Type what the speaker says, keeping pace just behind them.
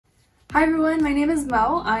Hi everyone, my name is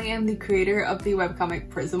Mel. I am the creator of the webcomic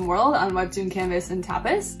Prism World on Webtoon, Canvas, and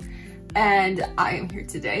Tapas. And I am here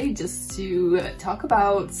today just to talk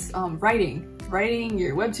about writing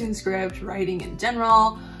your Webtoon script, writing in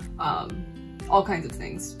general, all kinds of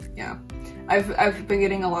things. Yeah, I've been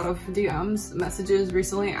getting a lot of DMs, messages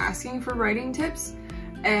recently asking for writing tips,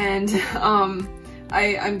 and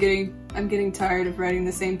I'm getting tired of writing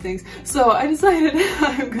the same things, so I decided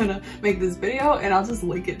I'm gonna make this video and I'll just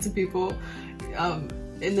link it to people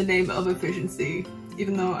in the name of efficiency,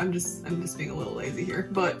 even though I'm just being a little lazy here.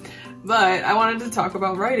 But I wanted to talk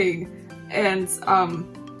about writing and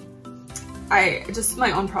just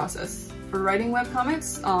my own process for writing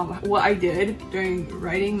webcomics, what I did during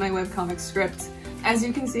writing my webcomic script. As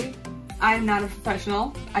you can see, I'm not a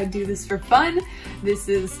professional. I do this for fun. This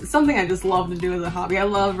is something I just love to do as a hobby. I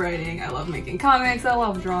love writing, I love making comics, I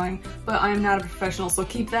love drawing, but I'm not a professional, so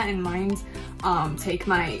keep that in mind. Take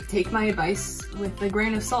my advice with a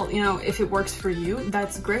grain of salt. You know, if it works for you,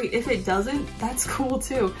 that's great. If it doesn't, that's cool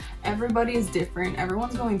too. Everybody is different.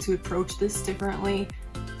 Everyone's going to approach this differently.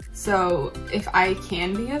 So if I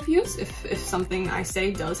can be of use, if something I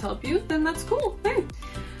say does help you, then that's cool. Hey.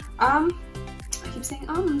 I keep saying,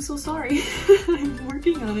 I'm so sorry. I'm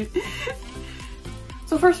working on it.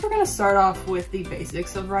 So first we're gonna start off with the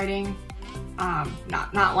basics of writing.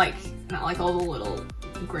 Not like all the little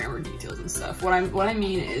grammar details and stuff. What I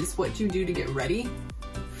mean is what you do to get ready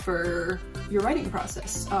for your writing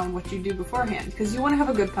process, what you do beforehand, because you want to have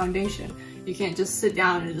a good foundation. You can't just sit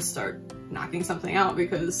down and just start knocking something out,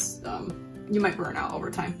 because you might burn out over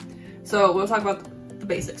time. So we'll talk about the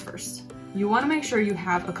basics first. You want to make sure you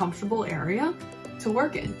have a comfortable area to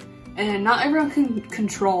work in, and not everyone can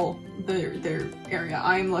control their area.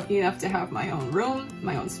 I'm lucky enough to have my own room,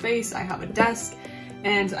 my own space. I have a desk,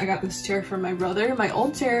 and I got this chair from my brother. My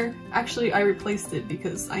old chair, actually I replaced it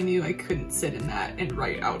because I knew I couldn't sit in that and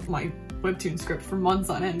write out my Webtoon script for months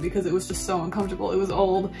on end because it was just so uncomfortable. It was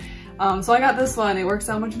old. So I got this one. It works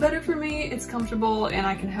out much better for me. It's comfortable and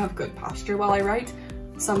I can have good posture while I write.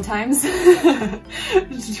 Sometimes.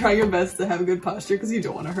 Just try your best to have good posture because you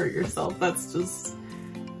don't want to hurt yourself. That's just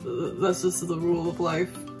the rule of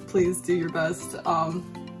life. Please do your best.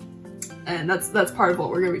 And that's part of what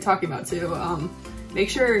we're going to be talking about too. Make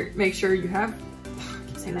sure you have, I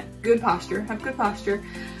keep saying that, good posture. Have good posture.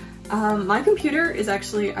 My computer is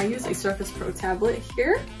actually, I use a Surface Pro tablet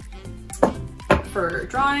here for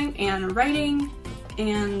drawing and writing,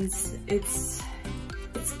 and it's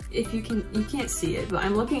if you can't see it, but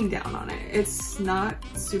I'm looking down on it. It's not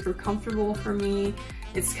super comfortable for me.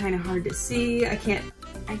 It's kind of hard to see. I can't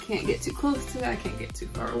get too close to it. I can't get too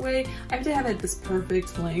far away. I have to have it this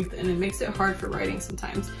perfect length, and it makes it hard for writing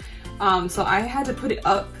sometimes. So I had to put it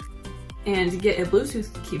up and get a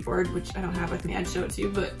Bluetooth keyboard, which I don't have with me. I'd show it to you,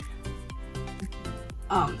 but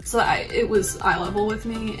it was eye level with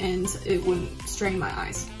me and it wouldn't strain my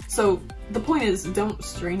eyes. So the point is, don't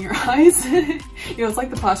strain your eyes. You know, it's like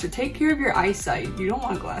the posture. Take care of your eyesight. You don't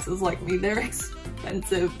want glasses like me. They're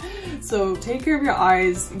expensive. So take care of your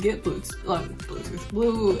eyes. Get blue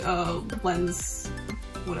lens,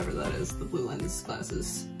 whatever that is, the blue lens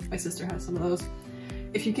glasses. My sister has some of those.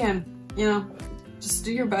 If you can, you know, just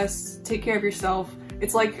do your best. Take care of yourself.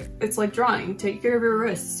 It's like drawing. Take care of your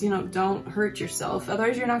wrists, you know, don't hurt yourself.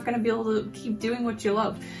 Otherwise you're not gonna be able to keep doing what you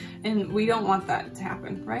love. And we don't want that to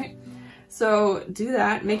happen, right? So do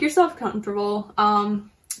that, make yourself comfortable.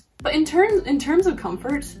 But in terms of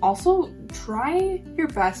comfort, also try your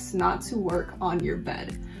best not to work on your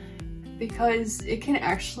bed, because it can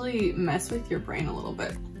actually mess with your brain a little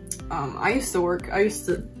bit. I used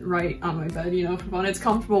to write on my bed, you know, for fun. It's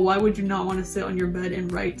comfortable. Why would you not want to sit on your bed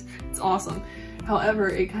and write? It's awesome. However,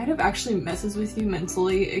 it kind of actually messes with you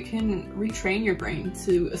mentally. It can retrain your brain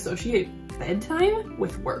to associate bedtime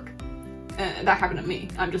with work. And that happened to me.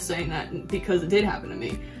 I'm just saying that because it did happen to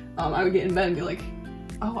me. I would get in bed and be like,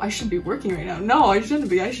 oh, I should be working right now. No, I shouldn't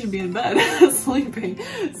be. I should be in bed sleeping.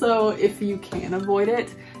 So if you can avoid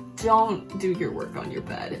it, don't do your work on your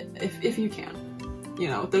bed if you can. You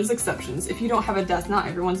know, there's exceptions. If you don't have a desk, not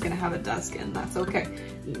everyone's gonna have a desk, and that's okay.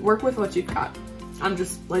 Work with what you've got. I'm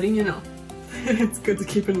just letting you know. It's good to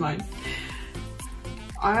keep in mind.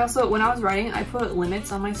 I also, when I was writing, I put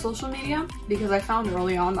limits on my social media because I found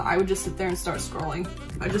early on that I would just sit there and start scrolling.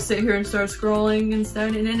 I'd just sit here and start scrolling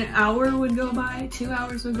instead, and then an hour would go by, 2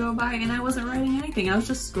 hours would go by, and I wasn't writing anything. I was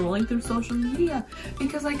just scrolling through social media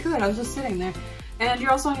because I could. I was just sitting there. And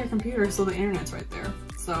you're also on your computer, so the internet's right there.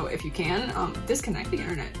 So if you can, disconnect the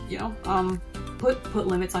internet, you know? Put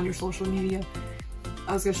limits on your social media.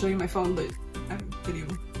 I was gonna show you my phone, but I have a video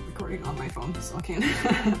recording on my phone, so I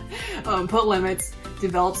can't. Put limits.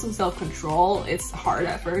 develop some self-control. It's hard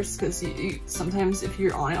at first because sometimes if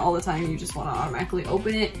you're on it all the time, you just want to automatically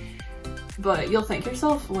open it, but you'll thank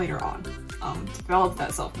yourself later on. Develop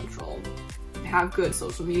that self-control. Have good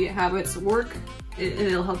social media habits, and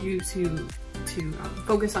it'll help you to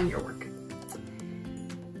focus on your work.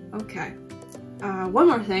 Okay. One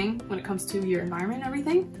more thing when it comes to your environment and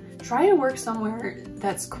everything, try to work somewhere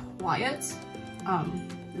that's quiet,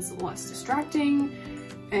 it's less distracting,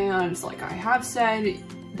 and like I have said,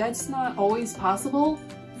 that's not always possible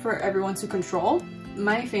for everyone to control.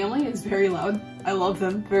 My family is very loud. I love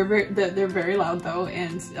them. They're very loud though,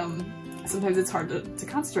 and sometimes it's hard to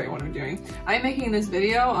concentrate on what I'm doing. I'm making this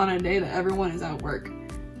video on a day that everyone is at work,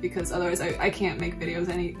 because otherwise I can't make videos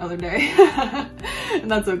any other day. And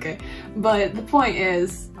that's okay. But the point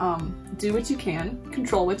is, do what you can,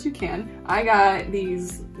 control what you can. I got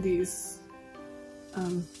these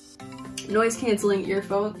noise canceling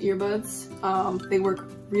earbuds. They work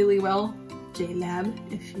really well.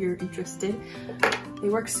 JLab, if you're interested. They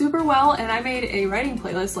work super well, and I made a writing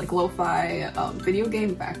playlist, like lo-fi video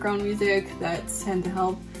game background music that tend to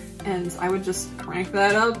help, and I would just crank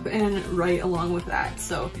that up and write along with that.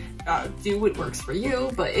 So do what works for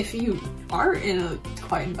you, but if you are in a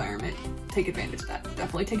quiet environment, take advantage of that.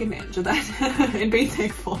 Definitely take advantage of that and be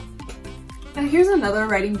thankful. Now here's another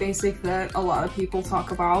writing basic that a lot of people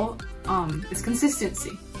talk about, is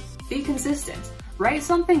consistency. Be consistent. Write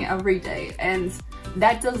something every day, and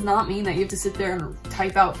that does not mean that you have to sit there and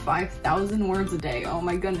type out 5,000 words a day. Oh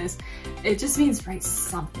my goodness. It just means write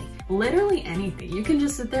something. Literally anything. You can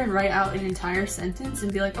just sit there and write out an entire sentence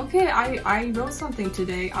and be like, okay, I wrote something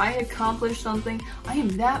today. I accomplished something. I am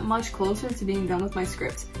that much closer to being done with my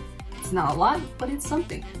script. It's not a lot, but it's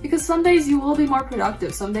something. Because some days you will be more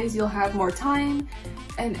productive. Some days you'll have more time.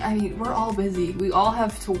 And I mean, we're all busy. We all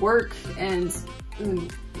have to work, and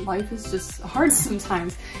life is just hard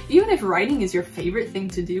sometimes. Even if writing is your favorite thing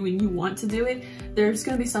to do and you want to do it, there's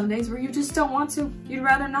gonna be some days where you just don't want to. You'd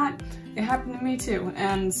rather not. It happened to me too.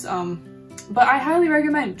 And but I highly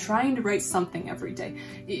recommend trying to write something every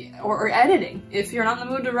day, or editing. If you're not in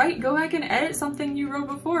the mood to write, go back and edit something you wrote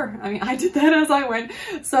before. I mean, I did that as I went,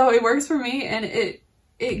 so it works for me, and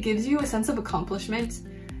it gives you a sense of accomplishment.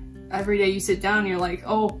 Every day you sit down and you're like,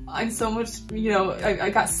 oh, I'm so much, you know, I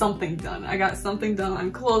got something done. I got something done.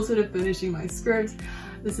 I'm closer to finishing my script.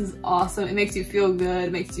 This is awesome. It makes you feel good.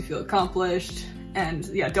 It makes you feel accomplished. And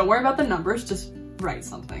yeah, don't worry about the numbers. Just write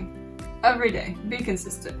something every day. Be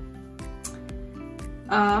consistent.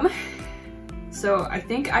 So I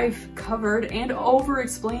think I've covered and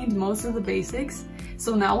over-explained most of the basics.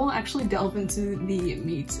 So now we'll actually delve into the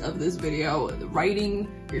meat of this video, writing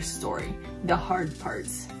your story, the hard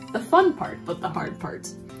parts. The fun part, but the hard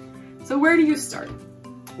parts. So where do you start?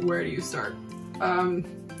 Where do you start?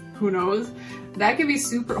 Who knows? That can be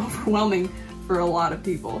super overwhelming for a lot of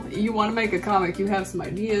people. You want to make a comic, you have some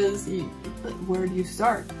ideas, but where do you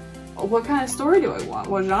start? What kind of story do I want?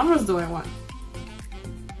 What genres do I want?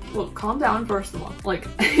 Well, calm down first of all. Like,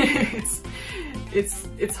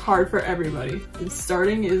 it's hard for everybody. And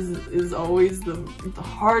starting is always the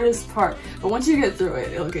hardest part. But once you get through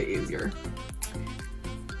it, it'll get easier.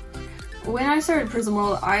 When I started Prism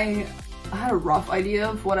World, I had a rough idea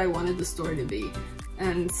of what I wanted the story to be,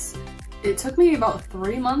 and it took me about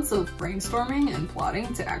 3 months of brainstorming and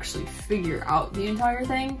plotting to actually figure out the entire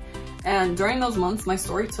thing. And during those months, my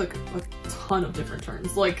story took a ton of different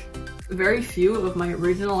turns. Like, very few of my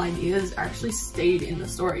original ideas actually stayed in the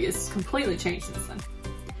story. It's completely changed since then.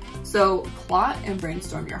 So plot and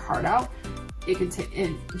brainstorm your heart out. It can take,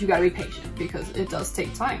 and you gotta be patient because it does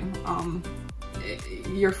take time.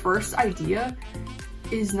 Your first idea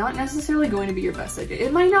is not necessarily going to be your best idea.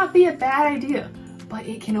 It might not be a bad idea, but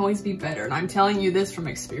it can always be better. And I'm telling you this from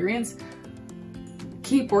experience.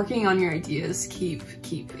 Keep working on your ideas, keep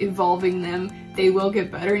evolving them. They will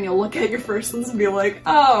get better, and you'll look at your first ones and be like,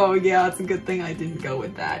 oh yeah, it's a good thing I didn't go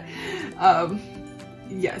with that.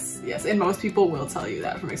 Yes, and most people will tell you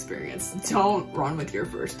that from experience. Don't run with your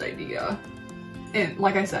first idea. And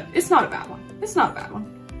like I said, it's not a bad one. It's not a bad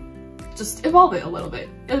one. Just evolve it a little bit.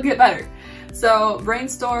 It'll get better. So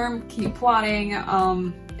brainstorm, keep plotting,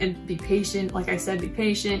 and be patient. Like I said, be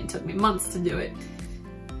patient. It took me months to do it.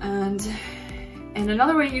 And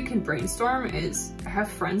another way you can brainstorm is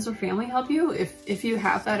have friends or family help you if you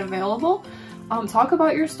have that available. Talk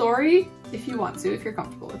about your story if you want to, if you're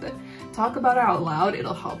comfortable with it. Talk about it out loud.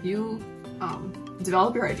 It'll help you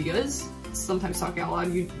develop your ideas. Sometimes talking out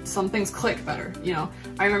loud, some things click better, you know.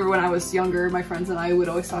 I remember when I was younger, my friends and I would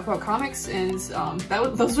always talk about comics, and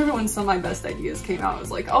those were when some of my best ideas came out. It was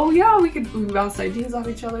like, oh yeah, we bounce ideas off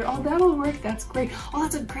each other. Oh, that'll work. That's great. Oh,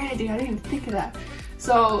 that's a great idea. I didn't even think of that.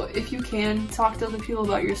 So if you can, talk to other people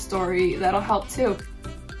about your story, that'll help too.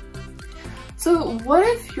 So what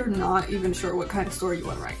if you're not even sure what kind of story you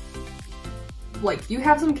want to write? Like, you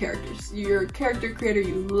have some characters, you're a character creator,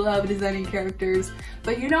 you love designing characters,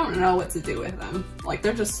 but you don't know what to do with them. Like,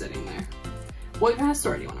 they're just sitting there. What kind of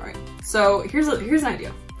story do you want to write? So here's an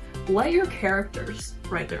idea. Let your characters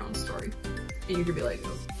write their own story. And you could be like,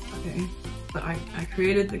 oh, okay, but I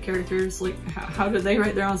created the characters, like, how did they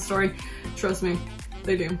write their own story? Trust me,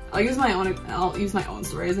 they do. I'll use my own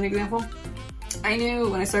story as an example. I knew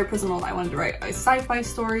when I started Prism World I wanted to write a sci-fi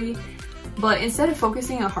story, but instead of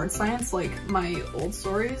focusing on hard science like my old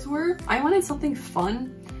stories were, I wanted something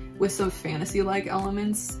fun with some fantasy-like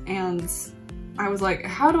elements, and I was like,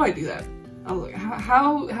 how do I do that? I was like,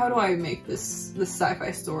 how do I make this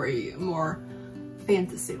sci-fi story more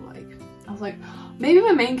fantasy-like? I was like, maybe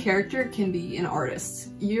my main character can be an artist.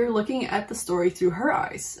 You're looking at the story through her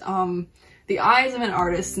eyes. The eyes of an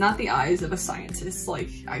artist, not the eyes of a scientist like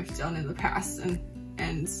I've done in the past,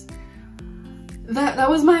 and that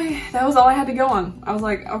was all I had to go on. I was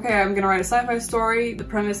like, okay, I'm gonna write a sci-fi story, the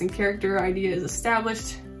premise and character idea is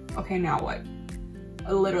established. Okay, now what?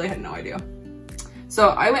 I literally had no idea. So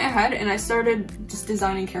I went ahead and I started just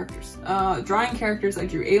designing characters. Drawing characters, I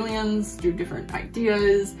drew aliens, drew different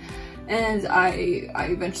ideas, and I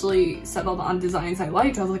eventually settled on designs I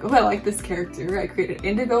liked. I was like, oh, I like this character. I created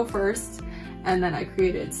Indigo first, and then I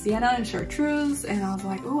created Sienna and Chartreuse, and I was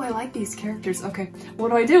like, oh, I like these characters. Okay, what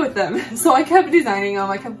do I do with them? So I kept designing them,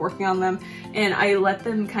 I kept working on them, and I let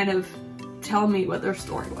them kind of tell me what their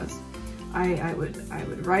story was. I would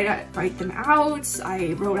write them out.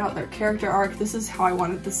 I wrote out their character arc. This is how I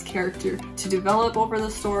wanted this character to develop over the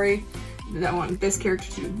story. I wanted this character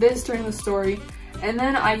to do this during the story. And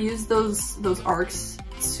then I used those arcs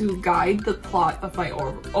to guide the plot of my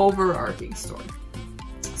overarching story.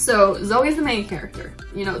 So Zoe's the main character.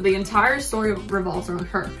 You know, the entire story revolves around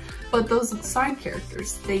her. But those side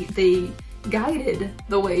characters, they guided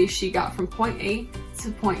the way she got from point A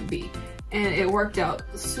to point B. And it worked out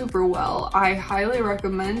super well. I highly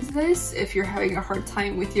recommend this if you're having a hard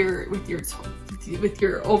time with your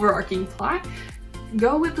overarching plot.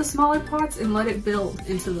 Go with the smaller plots and let it build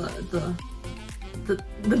into the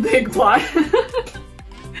big plot.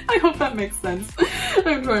 I hope that makes sense.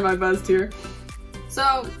 I'm trying my best here.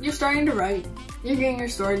 So you're starting to write, you're getting your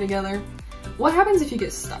story together. What happens if you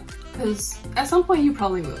get stuck? Because at some point you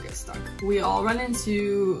probably will get stuck. We all run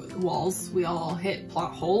into walls, we all hit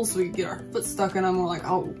plot holes, we get our foot stuck in them, we're like,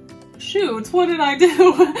 oh shoot, what did I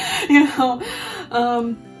do? You know,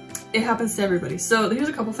 it happens to everybody. So here's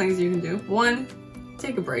a couple things you can do. One,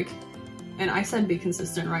 take a break. And I said be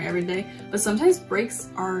consistent, right, every day, but sometimes breaks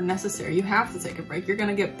are necessary. You have to take a break. You're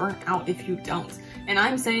gonna get burnt out if you don't. And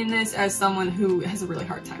I'm saying this as someone who has a really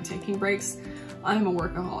hard time taking breaks. I'm a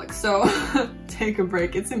workaholic, so take a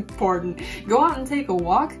break, it's important. Go out and take a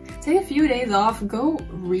walk, take a few days off, go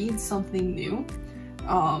read something new,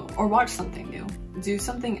 or watch something new. Do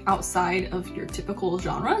something outside of your typical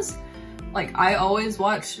genres. Like, I always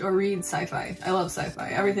watch or read sci-fi. I love sci-fi,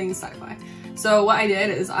 everything is sci-fi. So what I did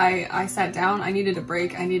is I sat down, I needed a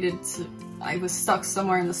break, I was stuck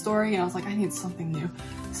somewhere in the story and I was like, I need something new.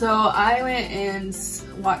 So I went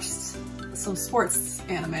and watched some sports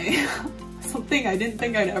anime. Something I didn't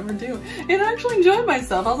think I'd ever do, and I actually enjoyed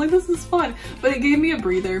myself. I was like, this is fun, but it gave me a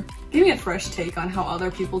breather, gave me a fresh take on how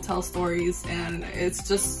other people tell stories, and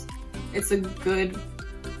it's a good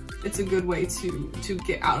way to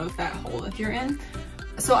get out of that hole if you're in.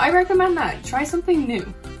 So I recommend that. Try something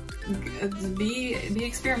new. Be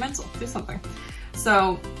experimental. Do something.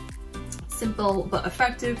 So simple but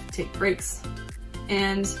effective. Take breaks.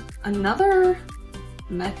 And another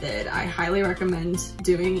method I highly recommend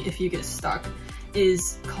doing if you get stuck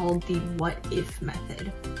is called the what if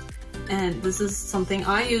method. And this is something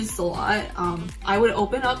I used a lot. I would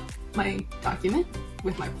open up my document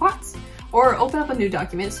with my plots, or open up a new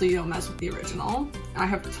document so you don't mess with the original. I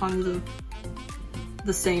have tons of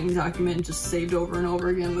the same document just saved over and over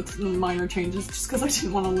again with minor changes just because I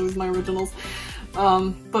didn't want to lose my originals.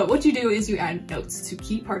 But what you do is you add notes to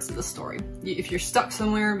key parts of the story. If you're stuck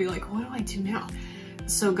somewhere, be like, what do I do now?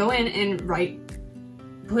 So go in and write,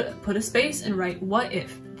 put a space and write, what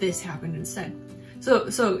if this happened instead?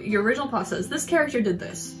 So your original plot says, this character did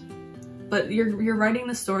this, but you're writing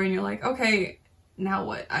the story and you're like, okay, now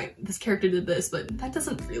what? This character did this, but that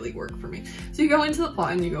doesn't really work for me. So you go into the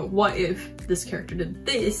plot and you go, what if this character did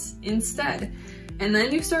this instead? And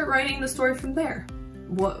then you start writing the story from there.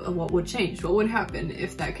 What would change? What would happen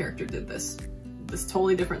if that character did this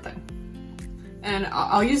totally different thing? And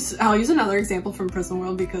I'll use another example from Prism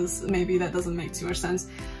World because maybe that doesn't make too much sense.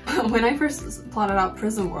 When I first plotted out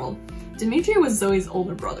Prism World, Dimitri was Zoe's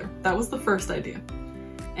older brother. That was the first idea.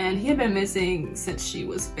 And he had been missing since she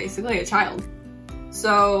was basically a child.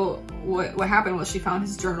 So what happened was she found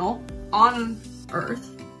his journal on Earth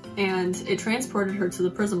and it transported her to the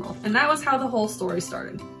Prism World. And that was how the whole story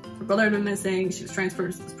started. Her brother had been missing, she was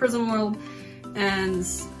transferred to this Prism World, and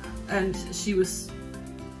she was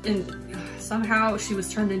somehow she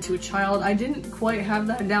was turned into a child. I didn't quite have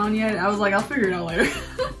that down yet. I was like, I'll figure it out later.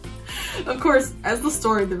 Of course, as the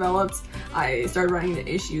story developed, I started running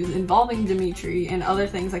into issues involving Dimitri and other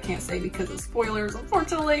things I can't say because of spoilers,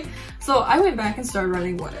 unfortunately. So I went back and started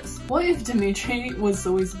running what ifs. What if Dimitri was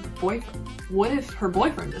Zoe's boyfriend? What if her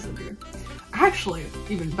boyfriend disappeared? Actually,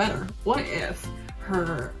 even better, what if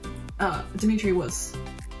Dimitri was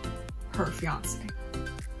her fiance?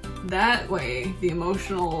 That way, the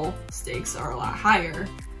emotional stakes are a lot higher.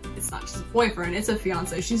 It's not just a boyfriend, it's a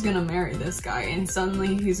fiance. She's gonna marry this guy and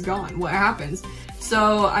suddenly he's gone. What happens?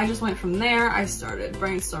 So I just went from there. I started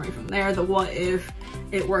brainstorming from there. The what if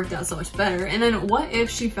it worked out so much better. And then what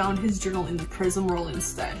if she found his journal in the Prism World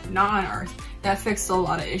instead, not on Earth? That fixed a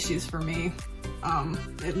lot of issues for me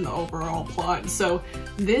in the overall plot. So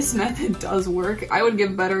this method does work. I would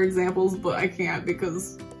give better examples, but I can't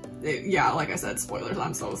because yeah, like I said, spoilers,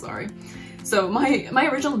 I'm so sorry. So my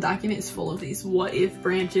original document is full of these what if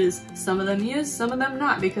branches. Some of them used, some of them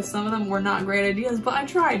not, because some of them were not great ideas, but I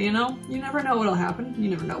tried, you know? You never know what'll happen. You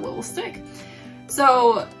never know what will stick.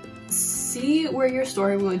 So see where your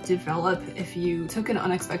story would develop if you took an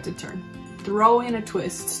unexpected turn. Throw in a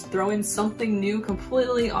twist, throw in something new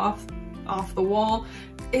completely off the wall.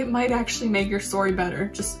 It might actually make your story better.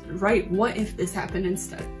 Just write what if this happened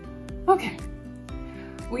instead. Okay.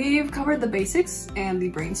 We've covered the basics and the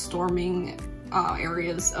brainstorming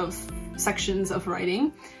areas of sections of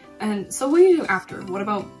writing. And so what do you do after? What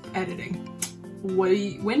about editing?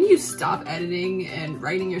 When do you stop editing and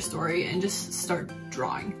writing your story and just start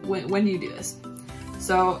drawing? When do you do this?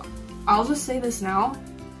 So I'll just say this now,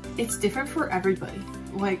 it's different for everybody.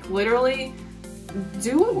 Like literally,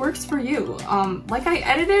 do what works for you. Like I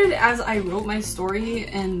edited as I wrote my story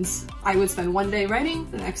and I would spend one day writing,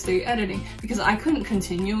 the next day editing, because I couldn't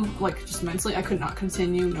continue, like just mentally, I could not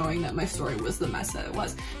continue knowing that my story was the mess that it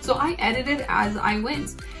was. So I edited as I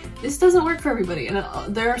went. This doesn't work for everybody, and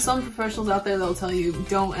there are some professionals out there that'll tell you,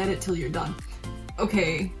 don't edit till you're done.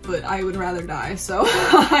 Okay, but I would rather die, so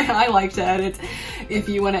I like to edit. If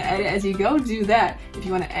you want to edit as you go, do that. If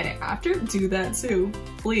you want to edit after, do that too.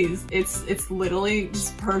 Please, it's literally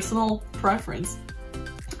just personal preference.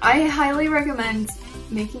 I highly recommend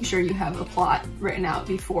making sure you have a plot written out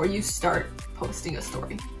before you start posting a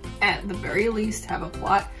story. At the very least, have a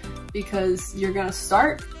plot, because you're gonna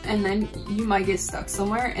start and then you might get stuck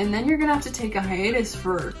somewhere and then you're gonna have to take a hiatus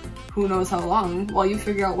for who knows how long while you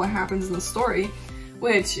figure out what happens in the story,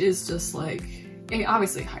 which is just like,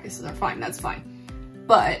 obviously hiatuses are fine, that's fine.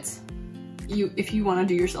 But if you want to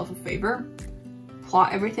do yourself a favor,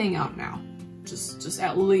 plot everything out now. Just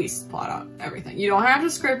at least plot out everything. You don't have to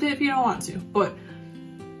script it if you don't want to, but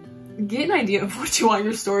get an idea of what you want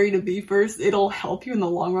your story to be first. It'll help you in the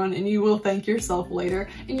long run and you will thank yourself later,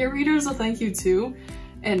 and your readers will thank you too,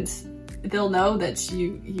 and they'll know that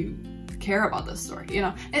you care about this story, you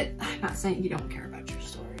know? I'm not saying you don't care about your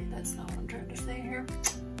story, that's not what I'm trying to say here.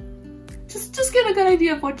 Just get a good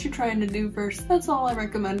idea of what you're trying to do first. That's all I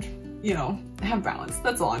recommend. You know, have balance,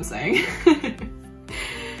 that's all I'm saying.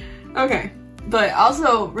 Okay, but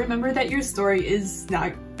also remember that your story is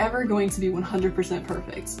not ever going to be 100%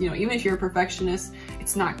 perfect. You know, even if you're a perfectionist,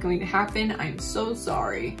 it's not going to happen. I'm so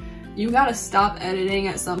sorry. You gotta stop editing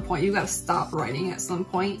at some point. You gotta stop writing at some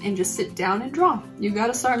point and just sit down and draw. You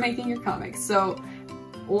gotta start making your comics. So,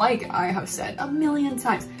 like I have said a million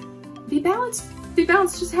times, be balanced. Be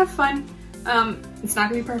balanced, just have fun. It's not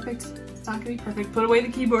gonna be perfect. It's not gonna be perfect. Put away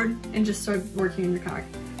the keyboard and just start working on your comic.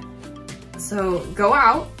 So go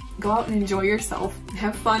out and enjoy yourself.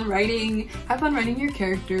 Have fun writing your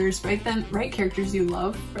characters. Write characters you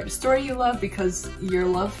love. Write a story you love, because your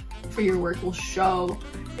love for your work will show.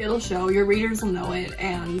 It'll show, your readers will know it,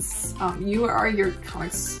 and you are your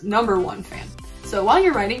comic's #1 fan. So while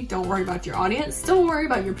you're writing, don't worry about your audience, don't worry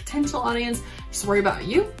about your potential audience, just worry about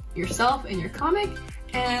you, yourself, and your comic.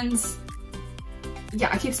 And yeah,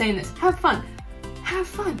 I keep saying this, have fun. Have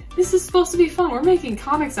fun. This is supposed to be fun. We're making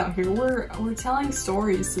comics out here. We're telling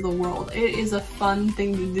stories to the world. It is a fun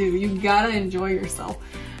thing to do. You gotta enjoy yourself.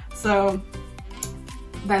 So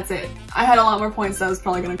that's it. I had a lot more points that I was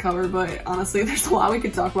probably gonna cover, but honestly, there's a lot we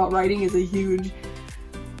could talk about. Writing is a huge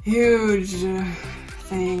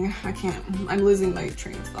thing. I'm losing my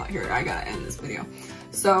train of thought here. I gotta end this video.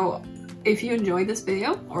 So if you enjoyed this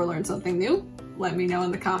video or learned something new, let me know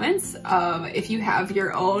in the comments. If you have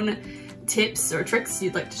your own tips or tricks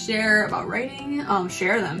you'd like to share about writing,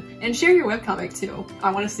 share them, and share your webcomic too.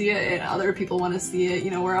 I want to see it and other people want to see it.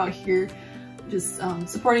 You know, we're out here just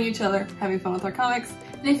supporting each other, having fun with our comics.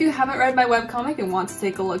 And if you haven't read my webcomic and want to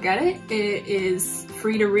take a look at it, it is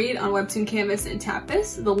free to read on Webtoon, Canvas, and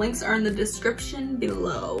Tapas. The links are in the description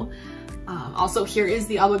below. Also, here is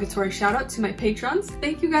the obligatory shout out to my patrons.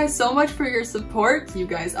 Thank you guys so much for your support. You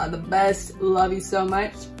guys are the best. Love you so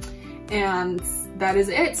much. And that is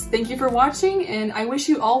it. Thank you for watching, and I wish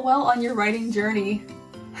you all well on your writing journey.